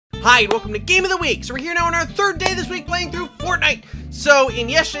Hi, and welcome to Game of the Week. So we're here now on our third day this week playing through Fortnite. So in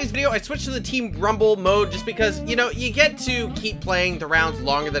yesterday's video, I switched to the Team Rumble mode just because, you know, you get to keep playing the rounds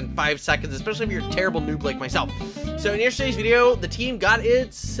longer than 5 seconds, especially if you're a terrible noob like myself. So in yesterday's video, the team got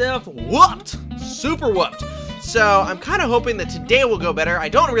itself whooped. Super whooped. So I'm kind of hoping that today will go better. I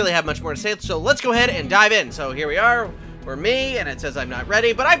don't really have much more to say, so let's go ahead and dive in. So here we are. We're me, and it says I'm not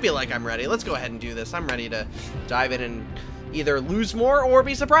ready, but I feel like I'm ready. Let's go ahead and do this. I'm ready to dive in and either lose more or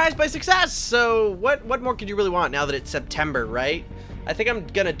be surprised by success. So what more could you really want now that it's September, right? I think I'm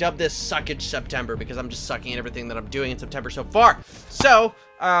gonna dub this Suckage September because I'm just sucking at everything that I'm doing in September so far. So,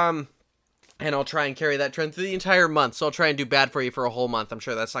 and I'll try and carry that trend through the entire month. So I'll try and do bad for you for a whole month. I'm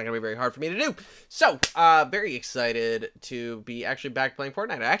sure that's not gonna be very hard for me to do. So, very excited to be actually back playing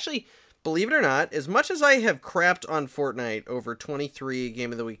Fortnite. I actually, believe it or not, as much as I have crapped on Fortnite over 23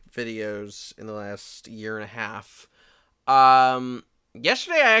 Game of the Week videos in the last year and a half,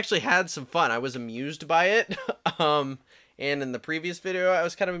 yesterday I actually had some fun. I was amused by it. And in the previous video, I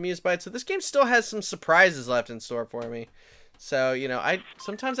was kind of amused by it. So this game still has some surprises left in store for me. So, you know,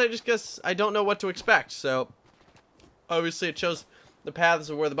 sometimes I just guess I don't know what to expect. So, obviously it shows the paths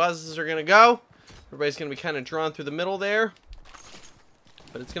of where the buses are going to go. Everybody's going to be kind of drawn through the middle there.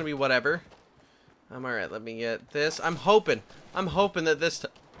 But it's going to be whatever. Alright, let me get this. I'm hoping that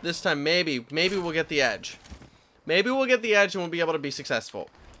this time maybe we'll get the edge. Maybe we'll get the edge and we'll be able to be successful.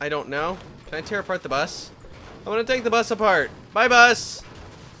 I don't know. Can I tear apart the bus? I want to take the bus apart. Bye, bus.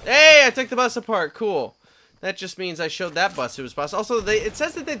 Hey, I took the bus apart. Cool. That just means I showed that bus who was bus. Also, it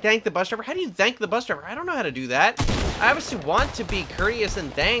says that they thank the bus driver. How do you thank the bus driver? I don't know how to do that. I obviously want to be courteous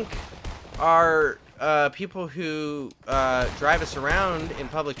and thank our people who drive us around in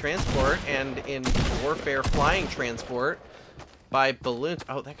public transport and in warfare flying transport by balloons.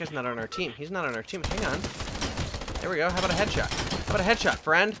 Oh, that guy's not on our team. He's not on our team. Hang on. There we go. How about a headshot? How about a headshot,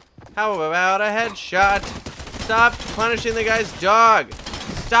 friend? How about a headshot? Stop punishing the guy's dog.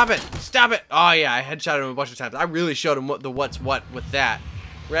 Stop it. Stop it. Oh, yeah. I headshot him a bunch of times. I really showed him what's what with that.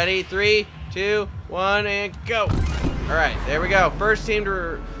 Ready? 3, 2, 1, and go. All right. There we go. First team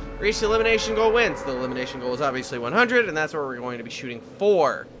to reach the elimination goal wins. The elimination goal is obviously 100, and that's what we're going to be shooting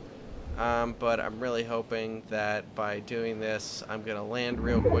for. But I'm really hoping that by doing this, I'm going to land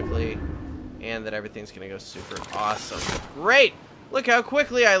real quickly and that everything's going to go super awesome. Great! Look how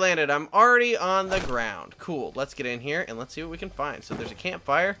quickly I landed. I'm already on the ground. Cool. Let's get in here and let's see what we can find. So there's a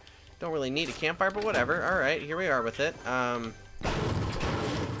campfire. Don't really need a campfire, but whatever. All right, here we are with it. There we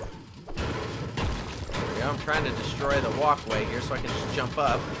go. I'm trying to destroy the walkway here so I can just jump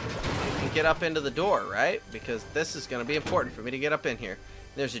up and get up into the door, right? Because this is going to be important for me to get up in here.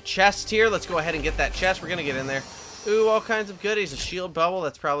 There's a chest here. Let's go ahead and get that chest. We're going to get in there. Ooh, all kinds of goodies. A shield bubble.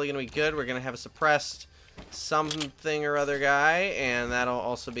 That's probably going to be good. We're going to have a suppressed something or other guy, and that'll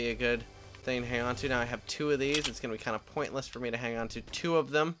also be a good thing to hang on to. Now I have 2 of these. It's going to be kind of pointless for me to hang on to 2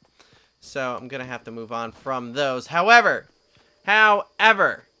 of them. So I'm going to have to move on from those. However,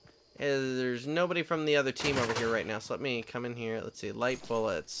 there's nobody from the other team over here right now. So let me come in here. Let's see. Light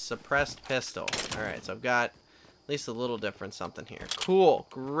bullets. Suppressed pistol. All right, so I've got at least a little different something here. Cool.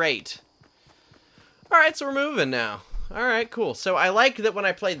 Great. All right, so we're moving now. All right, cool. So I like that when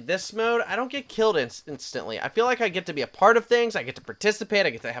I play this mode, I don't get killed instantly. I feel like I get to be a part of things. I get to participate. I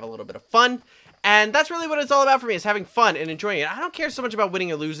get to have a little bit of fun. And that's really what it's all about for me, is having fun and enjoying it. I don't care so much about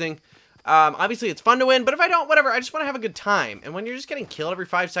winning or losing. Obviously, it's fun to win, but if I don't, whatever. I just want to have a good time. And when you're just getting killed every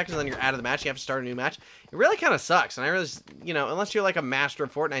 5 seconds and then you're out of the match, you have to start a new match, it really kind of sucks. And I really, you know, unless you're like a master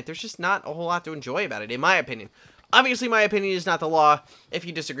of Fortnite, there's just not a whole lot to enjoy about it, in my opinion. Obviously, my opinion is not the law. If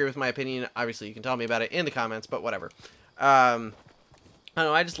you disagree with my opinion, obviously, you can tell me about it in the comments, but whatever. I don't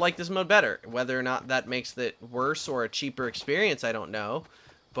know, I just like this mode better. Whether or not that makes it worse or a cheaper experience, I don't know.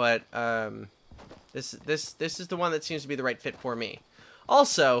 But, this is the one that seems to be the right fit for me.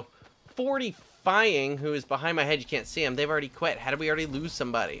 Also, 40fying, who is behind my head, you can't see him, they've already quit. How did we already lose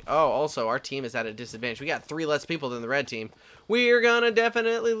somebody? Oh, also, our team is at a disadvantage. We got 3 less people than the red team. We're gonna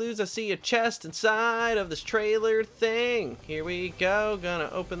definitely lose. I see a chest inside of this trailer thing. Here we go. Gonna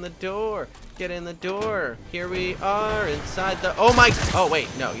open the door. Get in the door. Here we are inside the... Oh my... Oh, wait.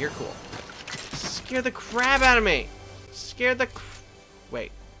 No, you're cool. Scared the crap out of me.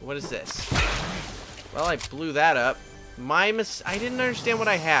 Wait. What is this? Well, I blew that up. I didn't understand what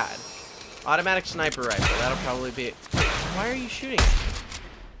I had. Automatic sniper rifle. That'll probably be... Why are you shooting?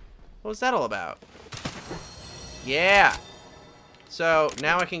 What was that all about? Yeah. So,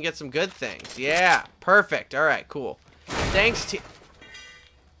 now I can get some good things. Yeah. Perfect. Alright, cool. Thanks to...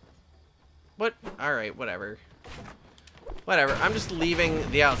 What? Alright, whatever. Whatever. I'm just leaving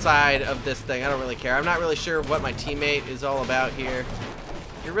the outside of this thing. I don't really care. I'm not really sure what my teammate is all about here.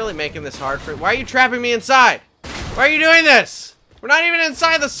 You're really making this hard for... Why are you trapping me inside? Why are you doing this? We're not even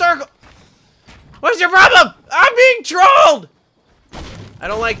inside the circle. What's your problem? I'm being trolled. I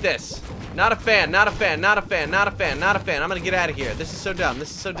don't like this. Not a fan, not a fan, not a fan, not a fan, not a fan. I'm gonna get out of here. This is so dumb.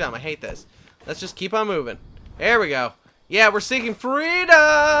 This is so dumb. I hate this. Let's just keep on moving. There we go. Yeah, we're seeking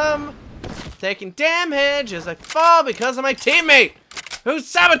freedom. Taking damage as I fall because of my teammate who's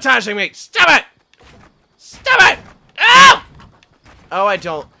sabotaging me. Stop it! Stop it! Ow! Oh, I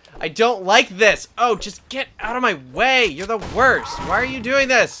don't like this. Oh, just get out of my way. You're the worst. Why are you doing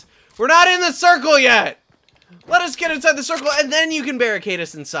this? We're not in the circle yet. Let us get inside the circle and then you can barricade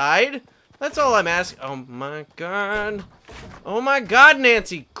us inside. That's all I'm asking. Oh my god. Oh my god,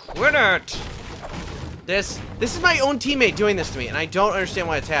 Nancy. Quit it. This is my own teammate doing this to me and I don't understand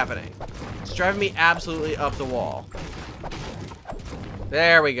why it's happening. It's driving me absolutely up the wall.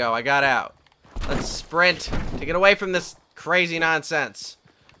 There we go. I got out. Let's sprint to get away from this crazy nonsense.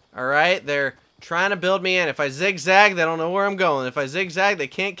 Alright, they're trying to build me in. If I zigzag, they don't know where I'm going. If I zigzag, they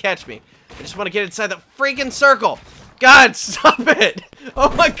can't catch me. I just want to get inside the freaking circle. God, stop it.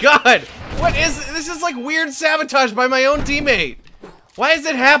 Oh my god. What is this? Is like weird sabotage by my own teammate. Why is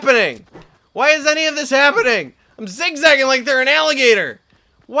it happening? Why is any of this happening? I'm zigzagging like they're an alligator.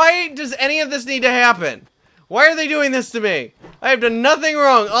 Why does any of this need to happen? Why are they doing this to me? I have done nothing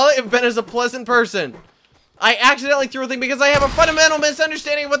wrong. All I have been is a pleasant person. I accidentally threw a thing because I have a fundamental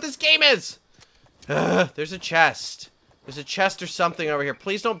misunderstanding of what this game is. There's a chest. There's a chest or something over here.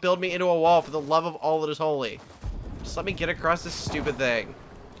 Please don't build me into a wall for the love of all that is holy. Just let me get across this stupid thing.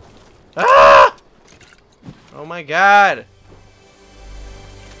 Ah! Oh my god.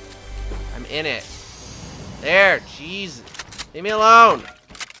 I'm in it. There, jeez. Leave me alone.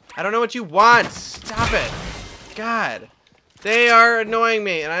 I don't know what you want. Stop it. God. They are annoying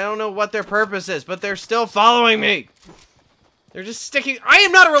me, and I don't know what their purpose is, but they're still following me. They're just sticking. I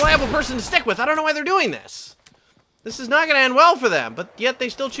am not a reliable person to stick with. I don't know why they're doing this. This is not going to end well for them, but yet they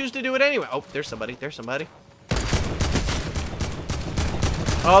still choose to do it anyway. Oh, there's somebody. There's somebody.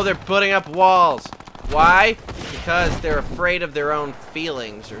 Oh, they're putting up walls. Why? Because they're afraid of their own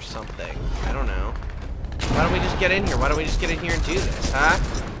feelings or something. I don't know. Why don't we just get in here? Why don't we just get in here and do this, huh?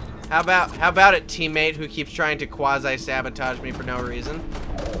 How about it, teammate who keeps trying to quasi-sabotage me for no reason?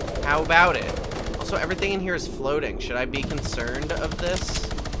 How about it? Also, everything in here is floating. Should I be concerned of this?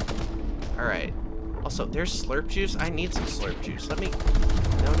 Alright. Also, there's slurp juice. I need some slurp juice. Let me... No.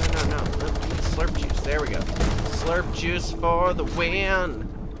 Slurp juice. There we go. Slurp juice for the win.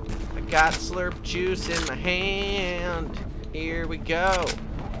 I got slurp juice in my hand. Here we go.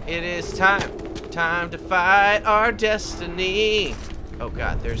 It is time. Time to fight our destiny. Oh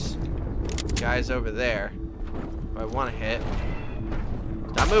god, there's guys over there who I want to hit.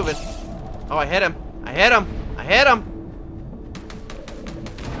 Stop moving. Oh, I hit him. I hit him. I hit him.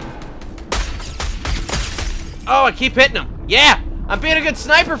 Oh, I keep hitting him. Yeah, I'm being a good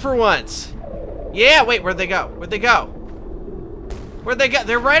sniper for once. Yeah, wait, where'd they go? Where'd they go? Where'd they go?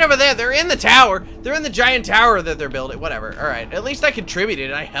 They're right over there. They're in the tower. They're in the giant tower that they're building. Whatever. All right, at least I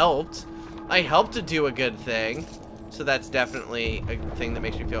contributed. I helped. I helped to do a good thing. So that's definitely a thing that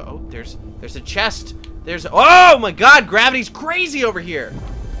makes me feel, oh, there's a chest. There's, oh my god, gravity's crazy over here.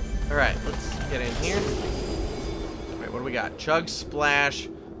 All right, let's get in here. All right, what do we got? Chug Splash,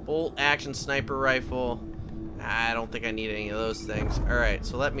 bolt action sniper rifle. I don't think I need any of those things. All right,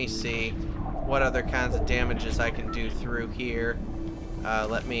 so let me see what other kinds of damages I can do through here.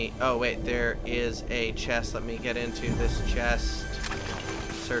 Let me, oh wait, there is a chest. Let me get into this chest.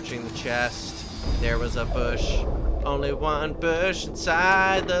 Searching the chest. There was a bush. Only one bush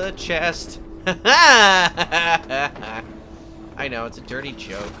inside the chest. I know, it's a dirty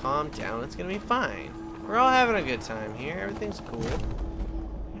joke. Calm down, it's gonna be fine. We're all having a good time here. Everything's cool.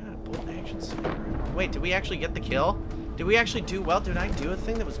 Yeah, bolt action sniper. Wait, did we actually get the kill? Did we actually do well? Did I do a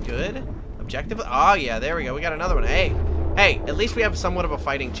thing that was good? Objective? Oh yeah, there we go. We got another one. Hey, at least we have somewhat of a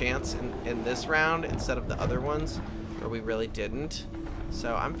fighting chance in this round instead of the other ones where we really didn't.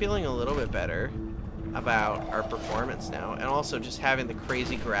 So I'm feeling a little bit better about our performance now, and also just having the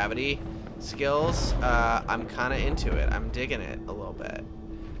crazy gravity skills. I'm kind of into it. I'm digging it a little bit.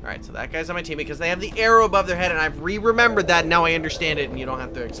 All right, so that guy's on my team because they have the arrow above their head, and I've remembered that. Now I understand it, and you don't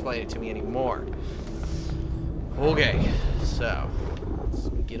have to explain it to me anymore. Okay, so let's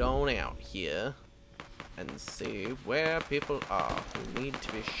get on out here and see where people are who need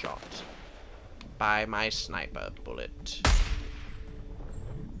to be shot by my sniper bullet.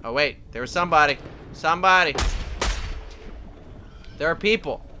 Oh wait, there was somebody. Somebody. There are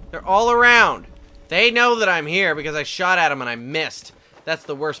people. They're all around. They know that I'm here because I shot at them and I missed. That's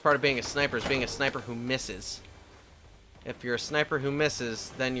the worst part of being a sniper, is being a sniper who misses.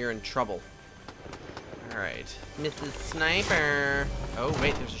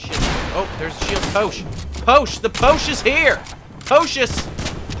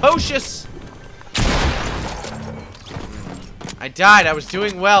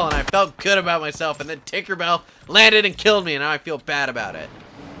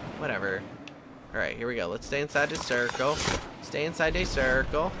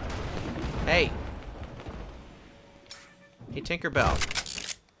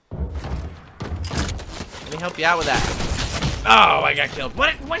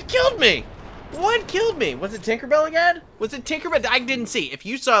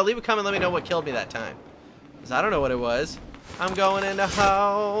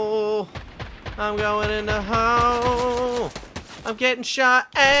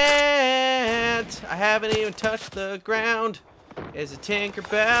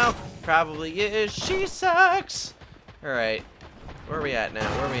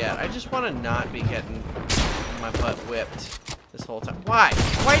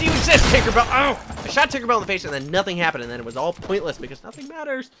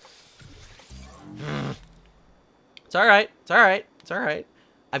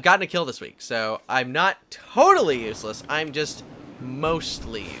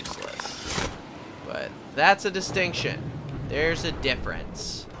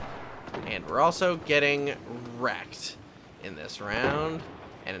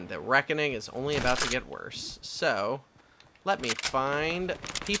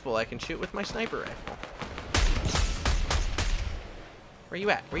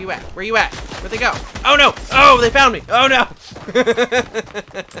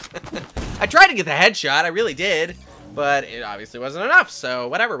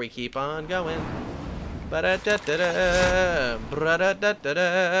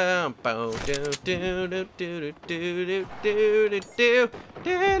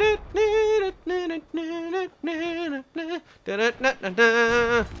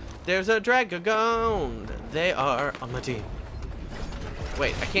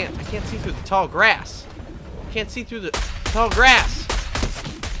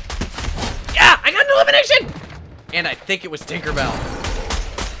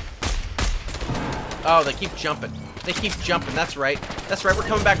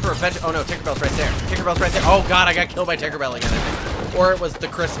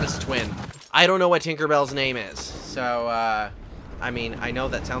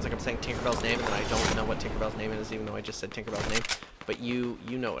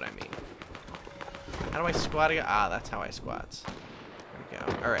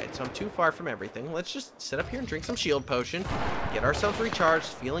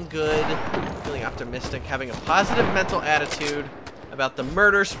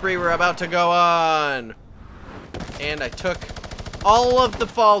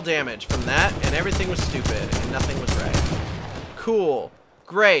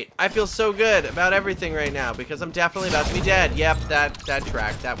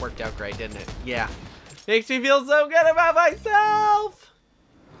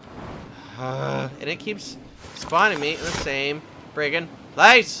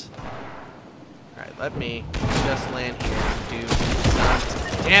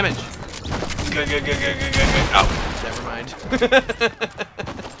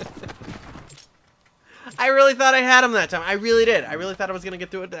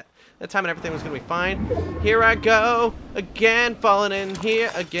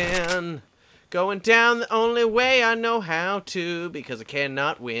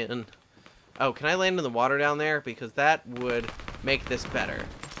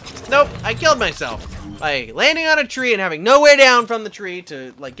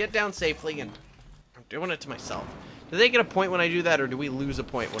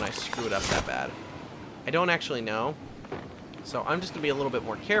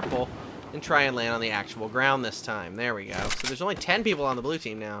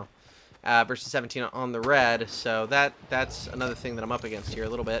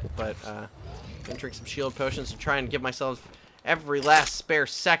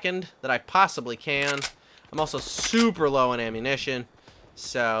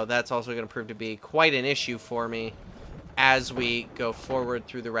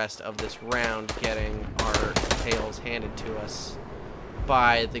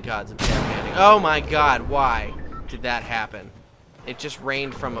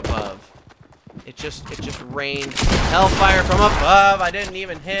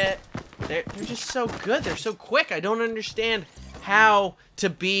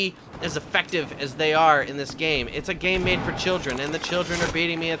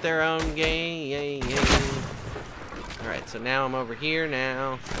 Alright, so now I'm over here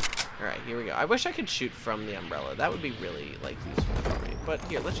now. Alright, here we go. I wish I could shoot from the umbrella. That would be really, like, useful for me. But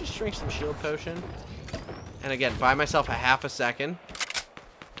here, let's just drink some shield potion. And again, buy myself a half a second.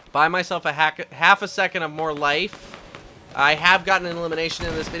 Buy myself a half a second of more life. I have gotten an elimination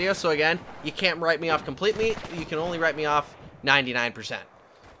in this video, so again, you can't write me off completely. You can only write me off 99%.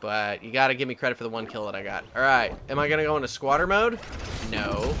 But you gotta give me credit for the 1 kill that I got. Alright, am I gonna go into squatter mode?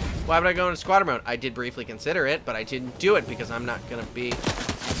 No. Why would I go into squatter mode? I did briefly consider it, but I didn't do it because I'm not gonna be...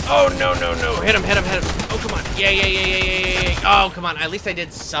 Oh, no, no, no. Hit him, hit him, hit him. Oh, come on. Yeah, yeah, yeah, yeah, yeah, yeah. Oh, come on. At least I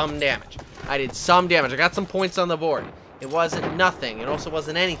did some damage. I did some damage. I got some points on the board. It wasn't nothing. It also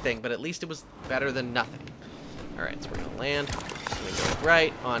wasn't anything, but at least it was better than nothing. Alright, so we're gonna land. We're gonna go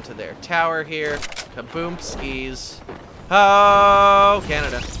right onto their tower here. Kaboom skis. Oh,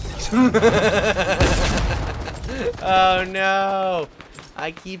 Canada. Oh, no.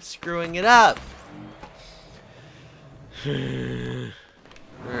 I keep screwing it up. Alright.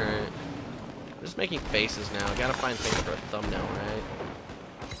 I'm just making faces now. I gotta find things for a thumbnail, right?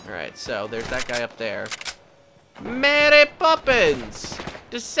 Alright, so there's that guy up there. Mary Poppins!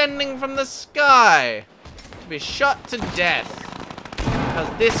 Descending from the sky! To be shot to death. Because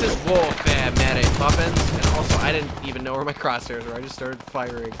this is warfare, Mary Poppins. And also, I didn't even know where my crosshairs were. I just started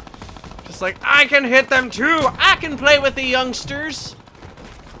firing. Just like, I can hit them too! I can play with the youngsters!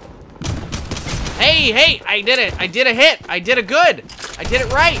 Hey, hey! I did it! I did a hit! I did a good! I did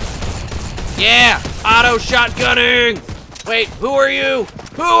it right! Yeah! Auto shotgunning! Wait, who are you?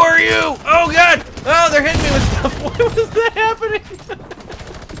 Who are you? Oh god! Oh, they're hitting me with stuff! Why was that happening?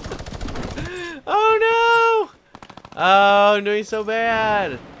 Oh no! Oh, I'm doing so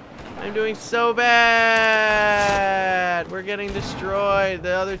bad! I'm doing so bad! We're getting destroyed.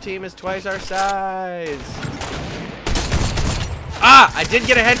 The other team is twice our size. Ah! I did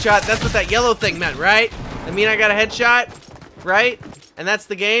get a headshot. That's what that yellow thing meant, right? I mean I got a headshot, right? And that's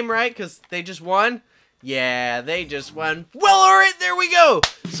the game, right? Because they just won? Yeah, they just won. Well, alright, there we go!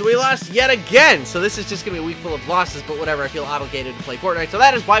 So we lost yet again. So this is just going to be a week full of losses, but whatever, I feel obligated to play Fortnite. So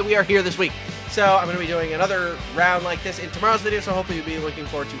that is why we are here this week. So I'm going to be doing another round like this in tomorrow's video, so hopefully you'll be looking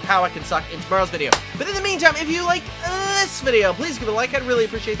forward to how I can suck in tomorrow's video. But in the meantime, if you like this video, please give it a like. I'd really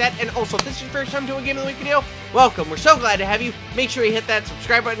appreciate that. And also, if this is your first time doing Game of the Week video, welcome. We're so glad to have you. Make sure you hit that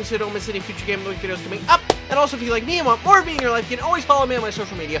subscribe button so you don't miss any future Game of the Week videos coming up. And also, if you like me and want more of me in your life, you can always follow me on my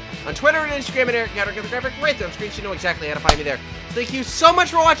social media on Twitter and Instagram at Eric Gauder. Get the graphic right there on screen so you know exactly how to find me there. So thank you so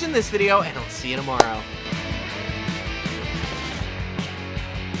much for watching this video, and I'll see you tomorrow.